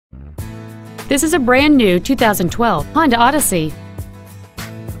This is a brand new 2012 Honda Odyssey.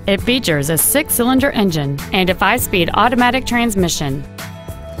 It features a 6-cylinder engine and a 5-speed automatic transmission.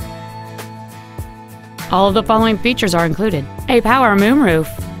 All of the following features are included: a power moonroof,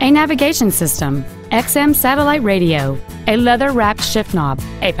 a navigation system, XM satellite radio, a leather-wrapped shift knob,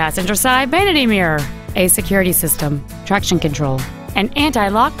 a passenger side vanity mirror, a security system, traction control, an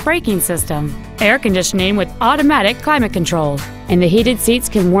anti-lock braking system, air conditioning with automatic climate control, and the heated seats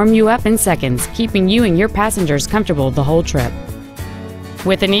can warm you up in seconds, keeping you and your passengers comfortable the whole trip.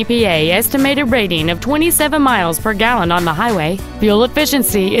 With an EPA estimated rating of 27 miles per gallon on the highway, fuel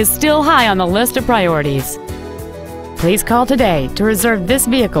efficiency is still high on the list of priorities. Please call today to reserve this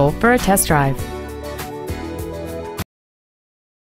vehicle for a test drive.